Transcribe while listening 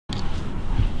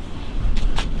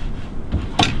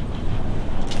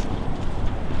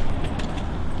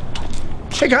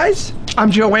Hey guys, I'm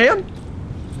Joanne.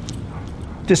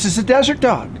 This is the Desert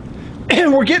Dog.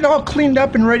 And we're getting all cleaned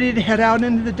up and ready to head out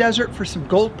into the desert for some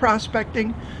gold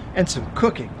prospecting and some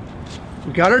cooking.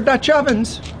 We got our Dutch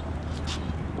ovens.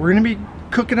 We're gonna be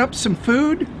cooking up some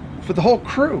food for the whole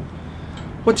crew.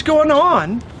 What's going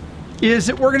on is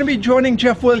that we're gonna be joining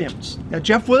Jeff Williams. Now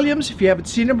Jeff Williams, if you haven't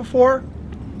seen him before,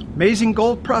 amazing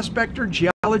gold prospector,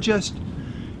 geologist,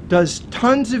 does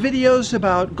tons of videos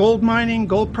about gold mining,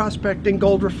 gold prospecting,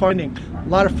 gold refining. A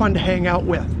lot of fun to hang out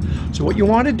with. So what you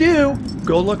want to do,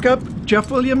 go look up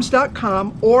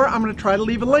jeffwilliams.com, or I'm going to try to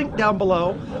leave a link down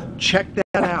below. Check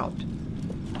that out.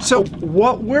 So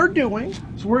what we're doing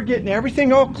is we're getting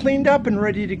everything all cleaned up and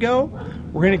ready to go.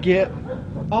 We're going to get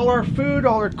all our food,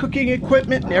 all our cooking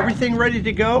equipment and everything ready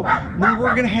to go. And then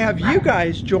we're going to have you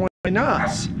guys join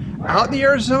us out in the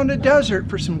Arizona desert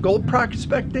for some gold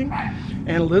prospecting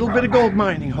and a little bit of gold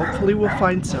mining. Hopefully we'll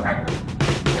find some.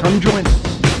 Come join us.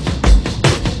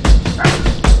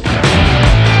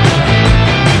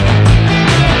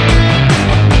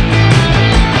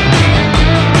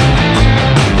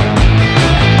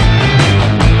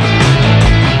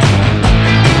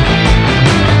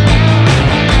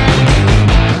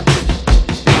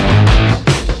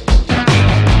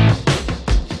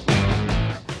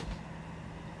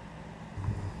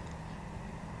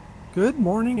 Good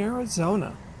morning,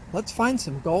 Arizona. Let's find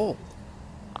some gold.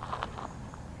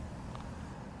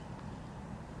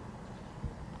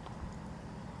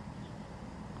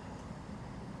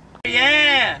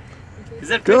 Yeah! Is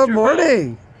that Good picture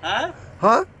morning. Film? Huh?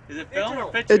 Huh? Is it film or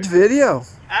picture? It's video.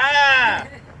 Ah!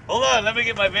 Hold on, let me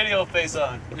get my video face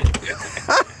on.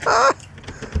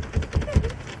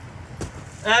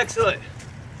 Excellent.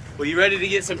 Well, you ready to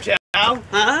get some chow? Huh?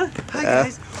 Hi,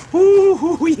 guys.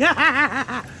 Ooh,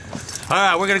 yeah!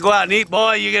 Alright, we're gonna go out and eat,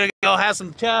 boy. You gonna go have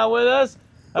some chow with us?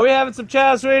 Are we having some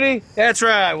chow, sweetie? That's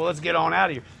right. Well, let's get on out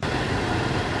of here.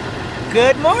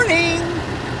 Good morning!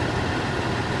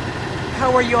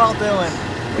 How are you all doing?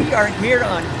 We are here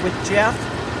with Jeff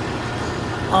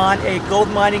on a gold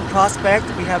mining prospect.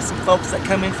 We have some folks that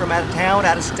come in from out of town,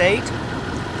 out of state,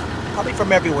 probably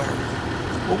from everywhere.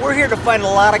 Well, we're here to find a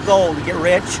lot of gold to get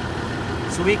rich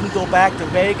so we can go back to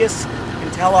Vegas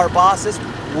and tell our bosses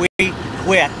we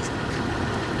quit.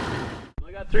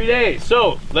 3 days,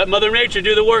 so let Mother Nature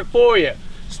do the work for you.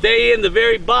 Stay in the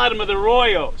very bottom of the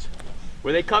arroyos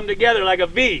where they come together like a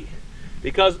V,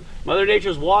 because Mother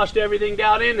Nature's washed everything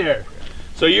down in there.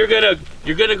 So you're gonna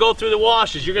go through the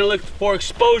washes. You're gonna look for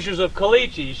exposures of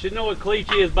caliche. You should know what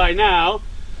caliche is by now.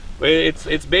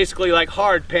 It's basically like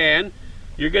hard pan.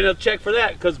 You're gonna check for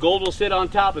that because gold will sit on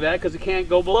top of that because it can't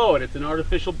go below it. It's an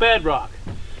artificial bedrock.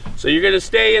 So you're gonna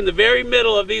stay in the very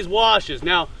middle of these washes.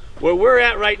 Now, where we're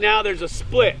at right now, there's a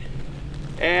split.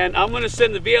 And I'm gonna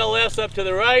send the VLFs up to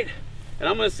the right, and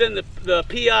I'm gonna send the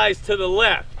PIs to the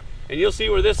left. And you'll see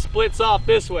where this splits off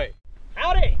this way.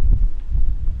 Howdy!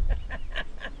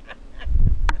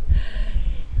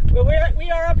 Well,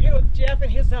 we are up here with Jeff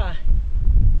and his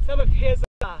some of his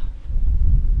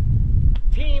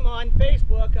team on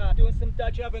Facebook, doing some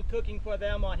Dutch oven cooking for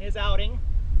them on his outing.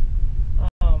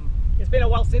 It's been a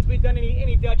while since we've done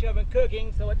any Dutch oven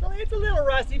cooking, so it's a little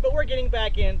rusty, but we're getting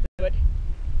back into it.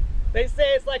 They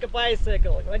say it's like a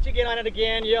bicycle. Once you get on it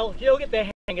again, you'll get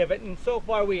the hang of it, and so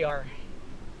far we are.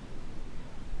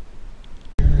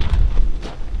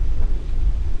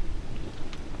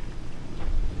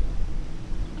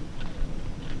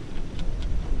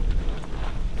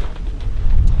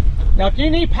 Now, if you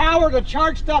need power to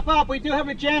charge stuff up, we do have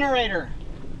a generator.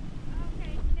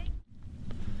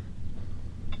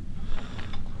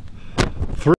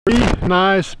 Three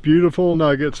nice, beautiful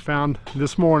nuggets found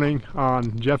this morning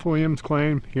on Jeff Williams'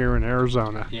 claim here in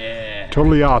Arizona. Yeah.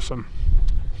 Totally awesome.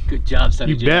 Good job,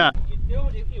 Sonny. You bet.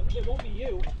 It won't be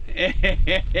you.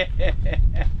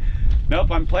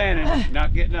 Nope, I'm planning.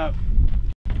 Not getting up.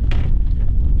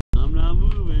 I'm not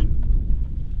moving.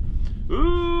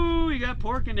 Ooh, you got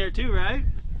pork in there too, right?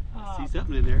 See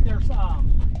something in there. There's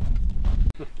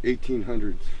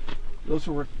 1800s. Those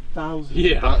are worth thousands.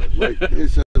 Yeah. Like they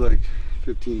said, like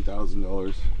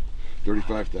 $15,000,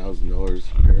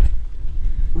 $35,000 a pair.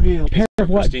 Real. Pair of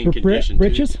what?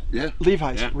 Britches? Yeah.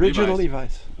 Levi's. Yeah, original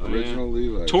Levi's. Levi's. Original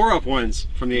Levi's. Tore up ones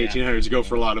from the 1800s go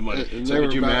for a lot of money. And So they could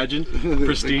were you about- imagine?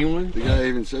 Pristine one? The guy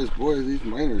even says, boy, these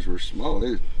miners were small.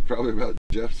 They probably about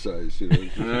Jeff's size, you know.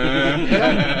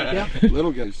 Yeah.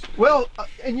 Little guys. Well,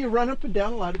 and you run up and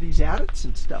down a lot of these adits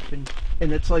and stuff, and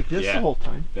it's like this Yeah. the whole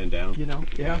time. Bend down. You know,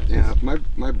 yeah. Yeah,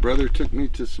 my brother took me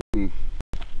to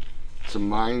some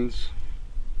mines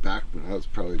back when I was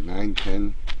probably 9,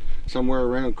 10, somewhere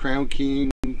around Crown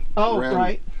King. Oh, around,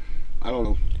 right. I don't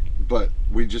know, but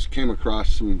we just came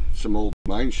across some old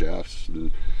mine shafts and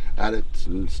adits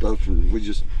and stuff, and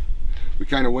we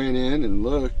kind of went in and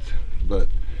looked, but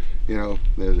you know,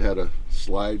 it had a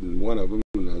slide in one of them,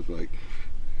 and I was like,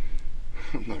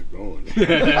 I'm not going.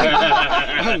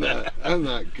 I'm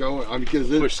not going. Because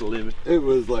push the limit. It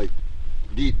was like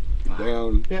deep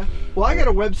down. Yeah. Well, I got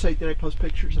a website that I post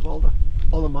pictures of all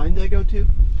the mines I go to.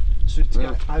 So it's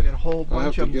I've got a whole bunch of them. I'll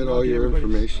have to get all your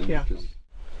information. Yeah.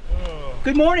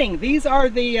 Good morning. These are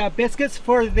the biscuits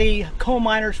for the coal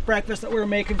miners breakfast that we're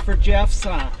making for Jeff's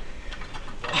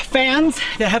fans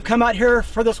that have come out here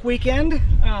for this weekend.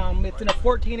 It's in a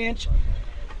 14-inch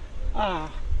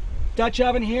Dutch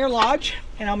oven here, Lodge,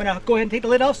 and I'm gonna go ahead and take the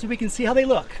lid off so we can see how they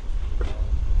look.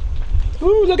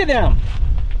 Ooh, look at them.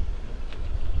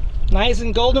 Nice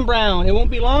and golden brown. It won't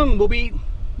be long. We'll be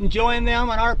enjoying them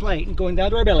on our plate and going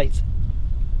down to our bellies.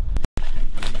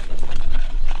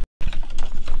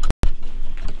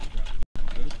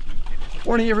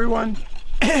 Morning, everyone.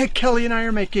 Kelly and I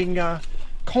are making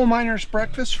coal miners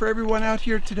breakfast for everyone out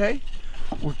here today.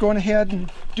 We're going ahead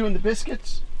and doing the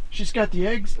biscuits. She's got the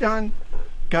eggs done.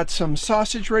 Got some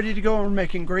sausage ready to go, and we're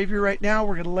making gravy right now.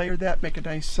 We're going to layer that, make a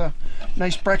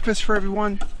nice breakfast for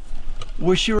everyone.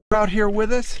 Wish you were out here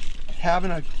with us,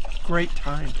 having a great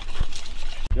time.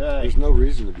 There's no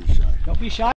reason to be shy. Don't be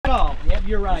shy at all. Yep,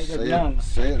 you're right.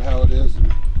 Say it how it is.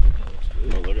 And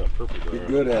Oh, look how perfect they be are.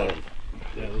 good at it.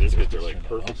 Yeah, the biscuits are like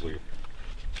perfectly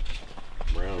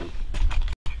brown.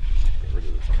 Get rid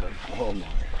of this cut. Oh my.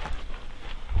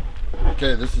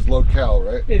 Okay, this is low cal,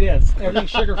 right? It is. Everything's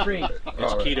sugar free.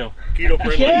 It's keto. Keto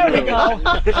friendly. There we go.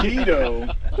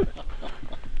 Keto.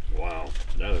 Wow,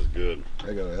 that is good.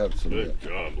 I gotta have some. Good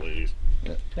job, ladies.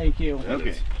 Thank you.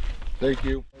 Okay. Thank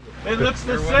you. It looks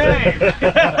the same.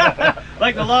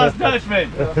 Like the Lost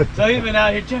Dutchman. So he's been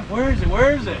out here, Jeff, where is it?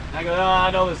 Where is it? I go, oh, I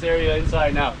know this area inside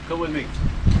and out. Come with me.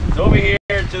 It's over here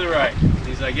to the right.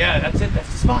 He's like, yeah, that's it. That's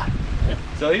the spot.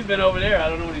 So he's been over there. I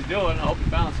don't know what he's doing. I hope he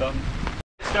found something.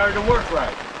 It started to work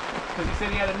right. Because he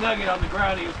said he had a nugget on the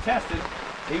ground he was testing.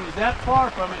 He was that far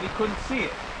from it, he couldn't see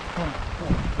it.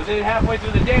 But then halfway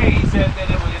through the day, he said that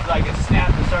it's like it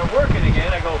snapped and started working again.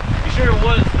 I go, you sure it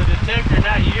was the detector,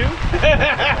 not you?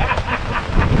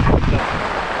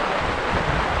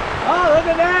 Oh, look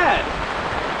at that.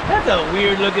 That's a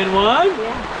weird looking one.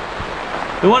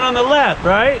 Yeah. The one on the left,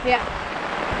 right? Yeah.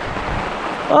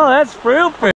 Oh, that's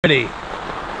real pretty.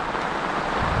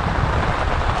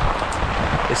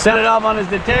 They set it off on his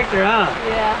detector, huh?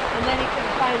 Yeah, and then he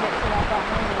couldn't find it, so I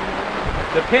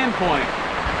thought, The pinpoint.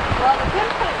 well, the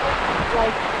pinpoint was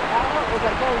like, I don't know, it was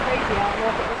like going crazy. I don't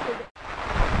know if it was for the...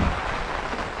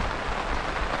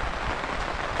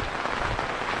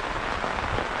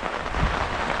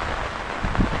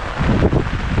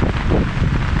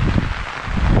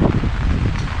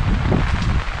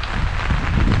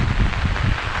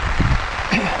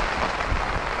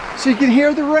 So you can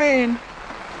hear the rain.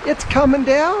 It's coming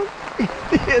down.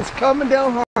 It's coming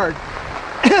down hard.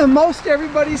 Most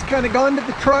everybody's kind of gone to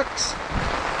the trucks,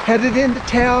 headed into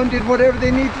town, did whatever they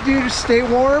need to do to stay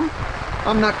warm.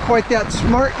 I'm not quite that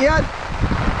smart yet.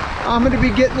 I'm going to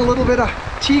be getting a little bit of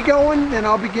tea going, and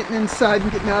I'll be getting inside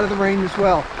and getting out of the rain as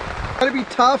well. It's going to be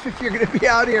tough if you're going to be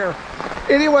out here.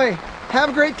 Anyway, have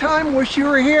a great time. Wish you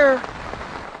were here.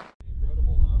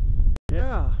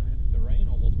 Yeah. The rain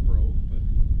almost broke, but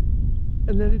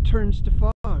And then it turns to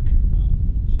fog.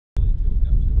 chilly too. It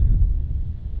got chillier.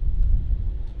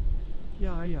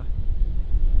 Yeah.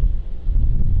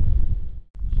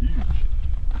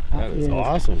 That is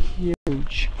awesome.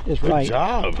 Huge. Is Good right.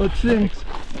 job. Let's see.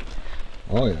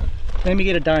 Oh yeah. Let me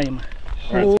get a dime.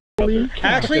 Holy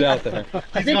Actually, I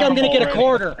think I'm going to get a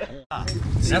quarter.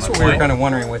 That's what we were kind of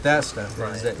wondering with that stuff,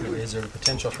 is there the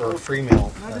potential for a free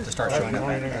mill to start showing up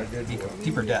at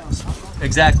deeper depths?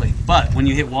 Exactly. But when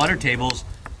you hit water tables,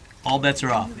 all bets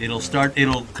are off.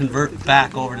 It'll convert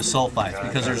back over to sulfides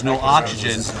because there's no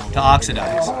oxygen to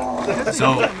oxidize.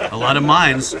 So a lot of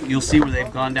mines, you'll see where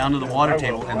they've gone down to the water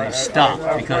table and they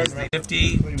stop because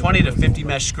the 20 to 50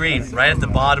 mesh screen right at the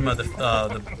bottom of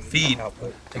the feed,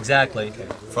 exactly,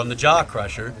 from the jaw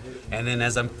crusher. And then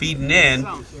as I'm feeding in,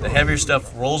 the heavier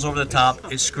stuff rolls over the top,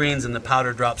 it screens, and the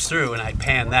powder drops through, and I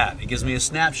pan that. It gives me a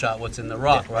snapshot what's in the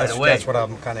rock right away. That's what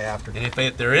I'm kind of after. And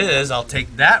if there is, I'll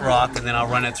take that rock and then I'll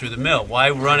run it through the mill. Why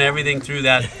run everything through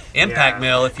that impact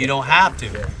mill if you don't have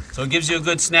to? So it gives you a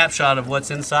good snapshot of what's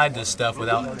inside this stuff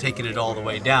without taking it all the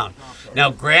way down. Now,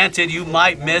 granted, you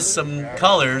might miss some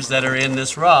colors that are in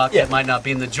this rock that might not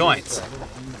be in the joints.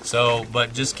 So,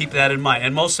 but just keep that in mind.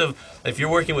 And if you're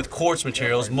working with quartz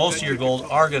materials, most of your gold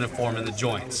are going to form in the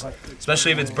joints,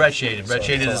 especially if it's brecciated.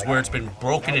 Brecciated is where it's been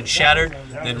broken and shattered,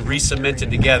 then re-cemented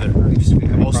together.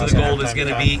 Most of the gold is going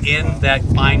to be in that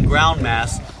fine ground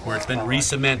mass where it's been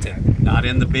re-cemented, not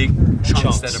in the big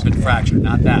chunks that have been fractured,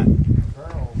 not that.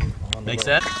 Make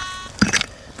sense?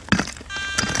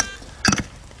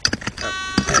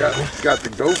 Got the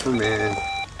gopher man.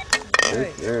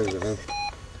 There's a...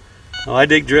 Oh, I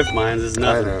dig drift mines. It's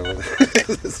nothing. I know.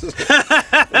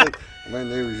 My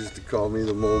neighbors used to call me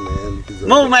the mole man because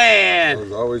Mole man! I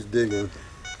was always digging.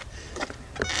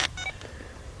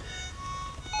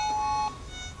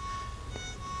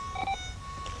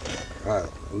 Alright,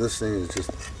 this thing is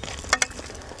just...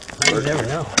 You never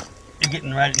know. You're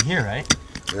getting right in here, right?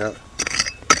 Yeah.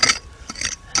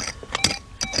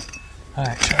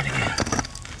 Alright, try it again.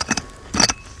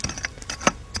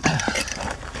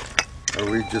 Are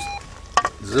we just...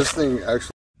 Is this thing actually...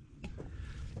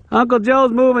 Uncle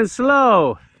Joe's moving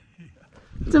slow.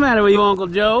 What's the matter with you, Uncle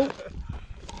Joe?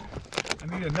 I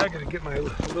need a nugget to get my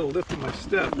little lift in my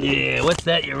step. Yeah, what's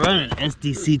that you're running?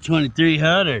 SDC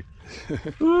 2300.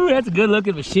 Ooh, that's a good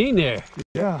looking machine there.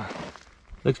 Yeah.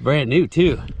 Looks brand new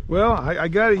too. Well, I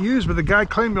got it used, but the guy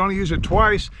claimed to only use it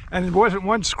twice, and there wasn't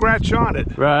one scratch on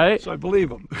it. Right. So I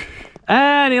believe him.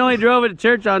 And he only drove it to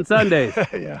church on Sundays.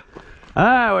 Yeah. All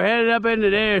right, we're headed up into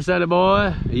there, sonny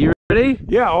boy. Are you ready?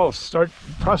 Yeah, I'll start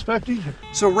prospecting.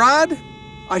 So Rod,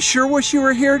 I sure wish you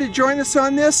were here to join us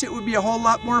on this. It would be a whole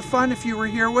lot more fun if you were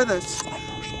here with us.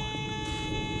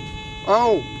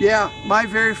 Oh, yeah, my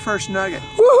very first nugget.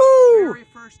 Woohoo! Very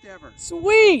first ever.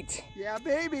 Sweet! Yeah,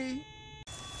 baby.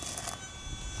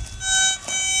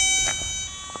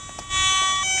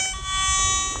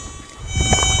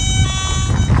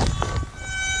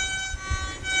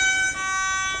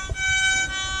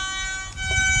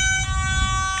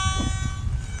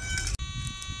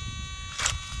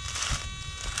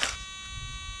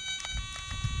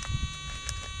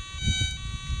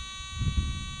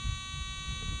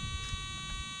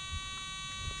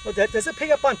 Well, does it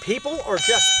pick up on people or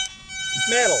just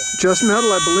metal? Just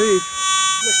metal, I believe.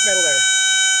 Which metal there?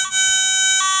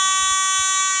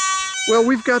 Well,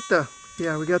 we've got the,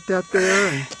 yeah, we got that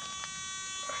there. And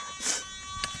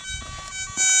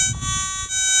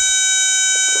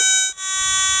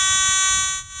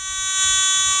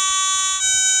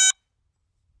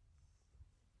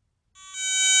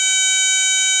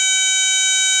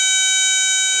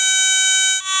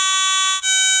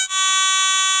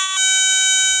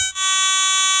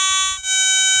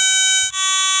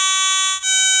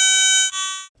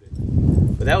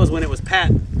But that was when it was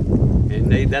patent,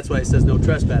 and that's why it says no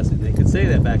trespassing. They could say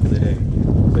that back in the day,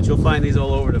 but you'll find these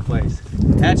all over the place.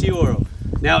 Hachioro.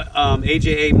 Now,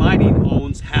 AJA Mining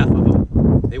owns half of them.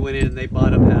 They went in and they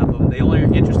bought up half of them. They only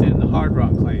are interested in the hard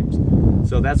rock claims.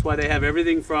 So that's why they have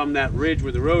everything from that ridge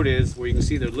where the road is, where you can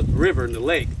see the river and the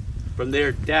lake, from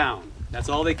there down. That's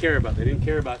all they care about. They didn't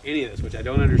care about any of this, which I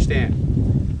don't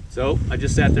understand. So I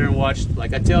just sat there and watched,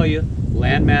 like I tell you,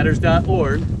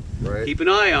 landmatters.org. Right. Keep an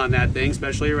eye on that thing,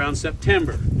 especially around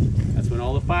September. That's when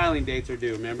all the filing dates are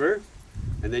due, remember?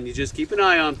 And then you just keep an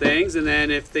eye on things, and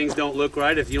then if things don't look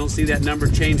right, if you don't see that number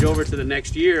change over to the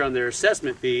next year on their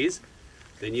assessment fees,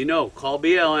 then you know, call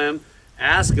BLM,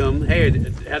 ask them, hey,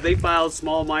 have they filed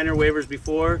small minor waivers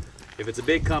before? If it's a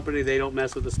big company, they don't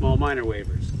mess with the small minor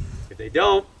waivers. If they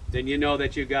don't, then you know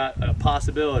that you got a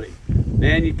possibility.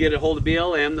 Then you get a hold of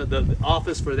BLM, the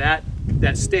office for that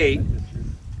state,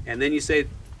 and then you say,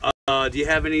 do you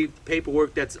have any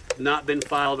paperwork that's not been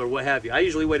filed or what have you? I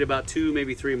usually wait about 2,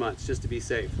 maybe 3 months just to be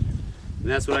safe.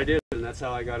 And that's what I did, and that's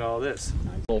how I got all this.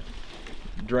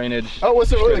 Drainage. Oh,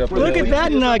 what's it like? Look at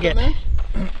that nugget.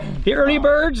 The early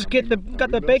birds got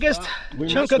the biggest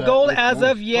chunk of gold as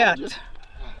of yet.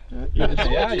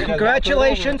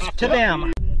 Congratulations to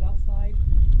them.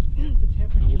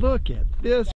 look at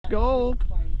this gold.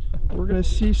 We're going to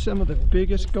see some of the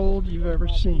biggest gold you've ever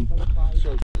seen.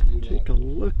 Take a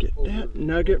look at that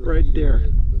nugget right there.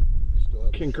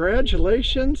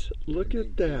 Congratulations. Look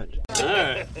at that. All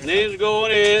right, names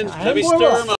going in. Let me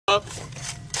stir them up.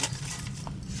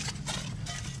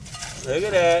 Look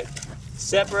at that.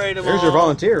 Separate them all. There's your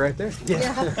volunteer right there.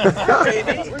 Yeah.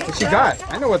 What you got?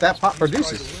 I know what that pot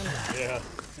produces. Yeah.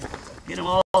 Get them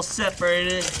all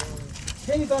separated.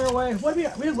 Kenny's on our way. What do we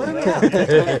got? What do we got? What do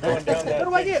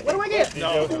I get? What do I get?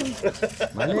 No.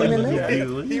 My name in there.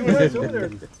 He was over there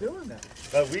doing that.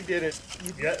 We did it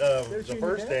the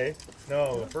first day.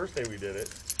 No, the first day we did it.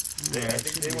 I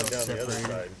think they went down the other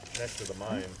side, next to the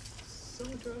mine.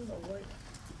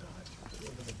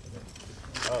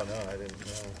 Oh no, I didn't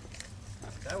know.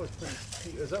 That was pretty.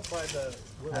 It was up by the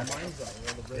where the mines are,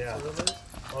 where the red soil is.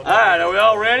 All right, are we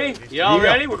all ready? You all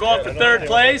ready? We're going for third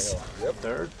place.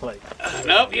 Third place.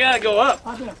 Nope, you gotta go up.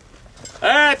 All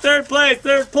right, third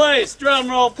place. Drum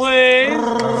roll, please.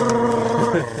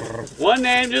 One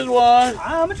name, just one.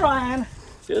 I'm trying.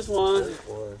 Just one.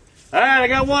 All right, I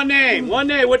got one name. One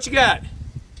name. What you got?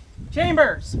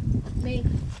 Chambers. Me.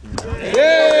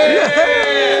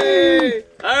 Yay!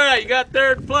 All right, you got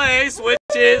third place, which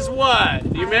is what?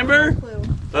 Do you remember?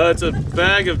 Oh, it's a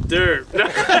bag of dirt. From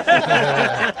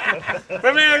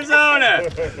Arizona.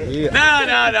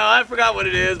 No, I forgot what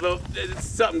it is, but it's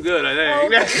something good, I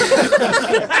think.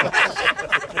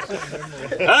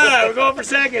 All right, we're going for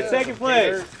second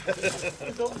place.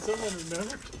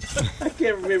 I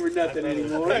can't remember nothing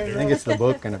anymore. I think it's the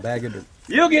book and a bag of dirt.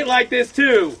 You'll get like this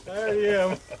too. I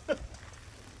am.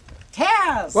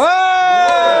 Taz.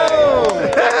 Whoa!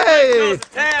 Hey!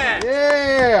 Tag.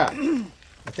 Yeah!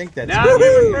 I think that's Now,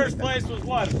 remember, first place was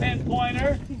what? A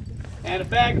 10-pointer and a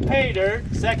bag of pay dirt.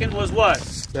 Second was what?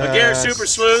 A Gare Super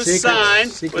Sleuth sign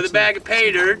with a bag of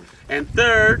pay dirt. And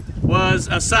third was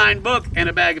a signed book and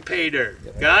a bag of pay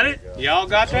dirt. Got it? Y'all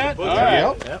got that? All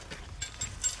right. Yep.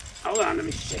 Hold on, let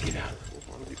me shake it out.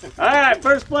 All right,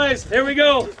 first place. Here we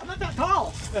go. I'm not that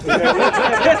tall.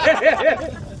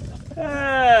 All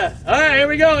right, here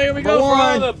we go. Here we go for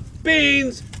all the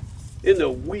beans in the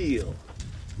wheel.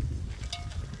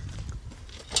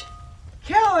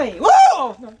 Kelly. Woo!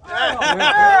 Oh,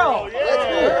 Earl.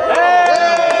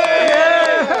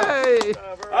 Hey!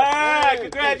 All right,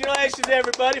 congratulations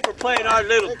everybody for playing our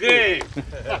little game.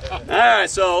 All right,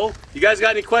 so you guys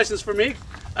got any questions for me?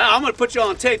 I'm gonna put you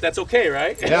on tape. That's okay,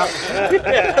 right? Yeah.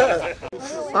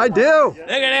 I do. Look at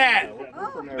that.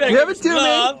 Give it to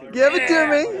me. Give it to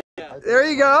me. There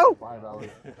you go.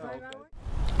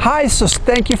 Hi, so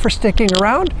thank you for sticking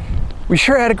around. We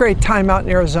sure had a great time out in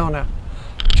Arizona.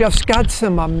 Jeff's got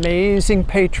some amazing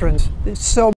patrons. It's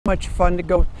so much fun to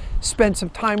go spend some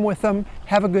time with them,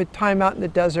 have a good time out in the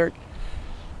desert.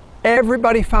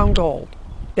 Everybody found gold.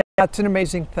 That's an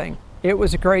amazing thing. It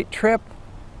was a great trip.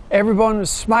 Everyone was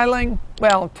smiling,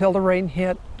 well, until the rain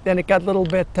hit. Then it got a little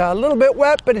bit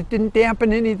wet, but it didn't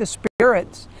dampen any of the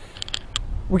spirits.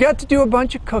 We got to do a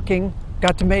bunch of cooking.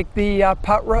 Got to make the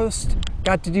pot roast.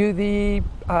 Got to do the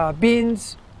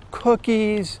beans,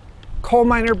 cookies, coal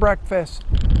miner breakfast.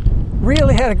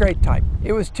 Really had a great time.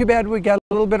 It was too bad we got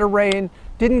a little bit of rain.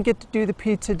 Didn't get to do the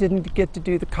pizza, didn't get to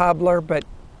do the cobbler, but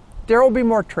there will be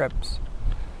more trips.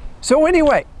 So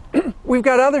anyway, we've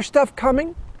got other stuff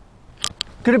coming.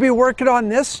 Going to be working on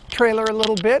this trailer a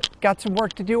little bit. Got some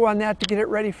work to do on that to get it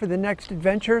ready for the next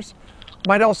adventures.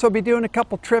 Might also be doing a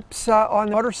couple trips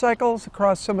on motorcycles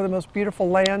across some of the most beautiful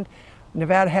land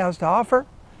Nevada has to offer.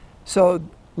 So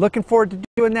looking forward to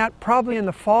doing that probably in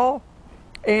the fall.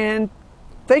 And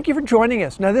thank you for joining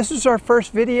us. Now this is our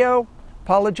first video.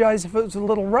 Apologize if it was a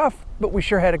little rough, but we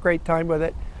sure had a great time with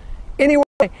it. Anyway,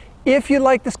 if you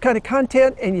like this kind of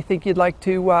content and you think you'd like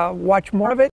to watch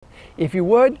more of it, if you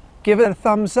would, give it a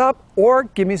thumbs up or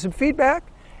give me some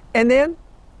feedback. And then,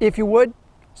 if you would,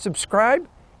 subscribe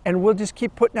and we'll just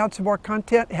keep putting out some more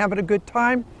content, having a good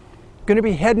time. Going to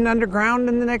be heading underground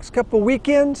in the next couple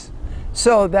weekends,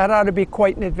 so that ought to be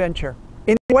quite an adventure.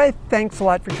 Anyway, thanks a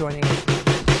lot for joining us.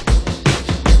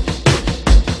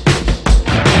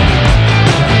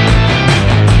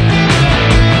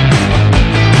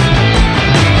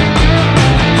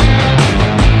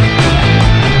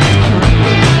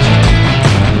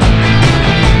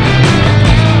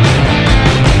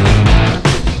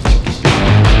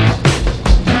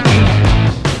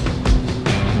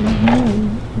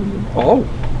 Oh.